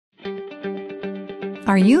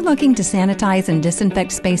Are you looking to sanitize and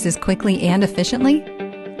disinfect spaces quickly and efficiently?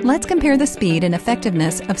 Let's compare the speed and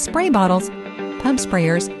effectiveness of spray bottles, pump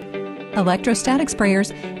sprayers, electrostatic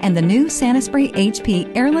sprayers, and the new SaniSpray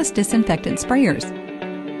HP airless disinfectant sprayers.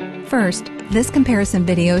 First, this comparison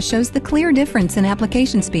video shows the clear difference in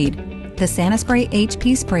application speed. The SaniSpray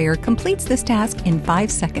HP sprayer completes this task in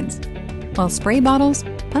 5 seconds, while spray bottles,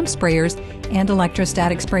 pump sprayers, and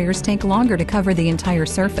electrostatic sprayers take longer to cover the entire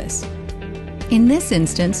surface. In this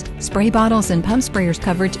instance, spray bottles and pump sprayers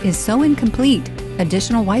coverage is so incomplete,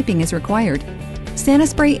 additional wiping is required.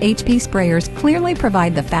 SaniSpray HP sprayers clearly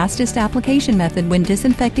provide the fastest application method when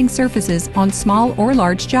disinfecting surfaces on small or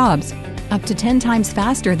large jobs, up to 10 times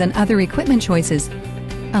faster than other equipment choices,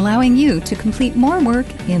 allowing you to complete more work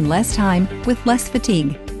in less time with less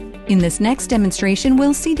fatigue. In this next demonstration,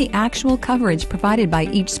 we'll see the actual coverage provided by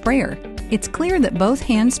each sprayer. It's clear that both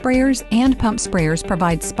hand sprayers and pump sprayers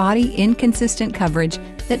provide spotty, inconsistent coverage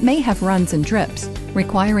that may have runs and drips,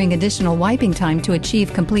 requiring additional wiping time to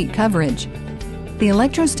achieve complete coverage. The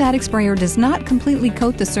electrostatic sprayer does not completely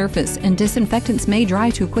coat the surface, and disinfectants may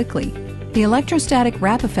dry too quickly. The electrostatic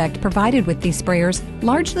wrap effect provided with these sprayers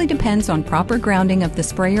largely depends on proper grounding of the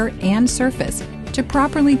sprayer and surface to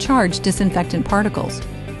properly charge disinfectant particles.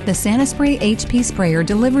 The SaniSpray HP sprayer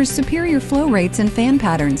delivers superior flow rates and fan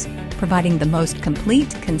patterns, providing the most complete,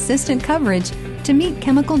 consistent coverage to meet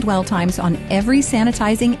chemical dwell times on every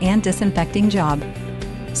sanitizing and disinfecting job.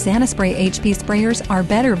 SaniSpray HP sprayers are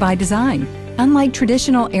better by design. Unlike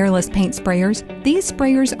traditional airless paint sprayers, these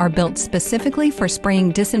sprayers are built specifically for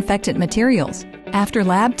spraying disinfectant materials. After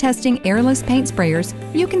lab testing airless paint sprayers,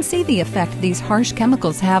 you can see the effect these harsh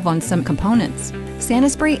chemicals have on some components.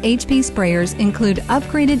 SaniSpray HP sprayers include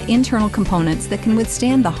upgraded internal components that can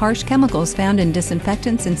withstand the harsh chemicals found in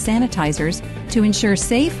disinfectants and sanitizers to ensure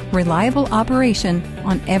safe, reliable operation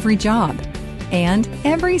on every job. And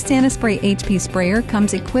every SaniSpray HP sprayer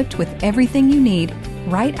comes equipped with everything you need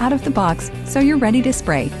right out of the box, so you're ready to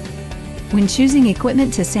spray. When choosing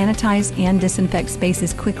equipment to sanitize and disinfect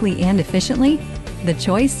spaces quickly and efficiently, the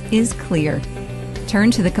choice is clear. Turn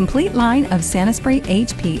to the complete line of SaniSpray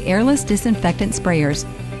HP airless disinfectant sprayers,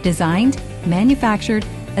 designed, manufactured,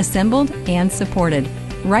 assembled, and supported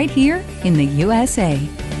right here in the USA.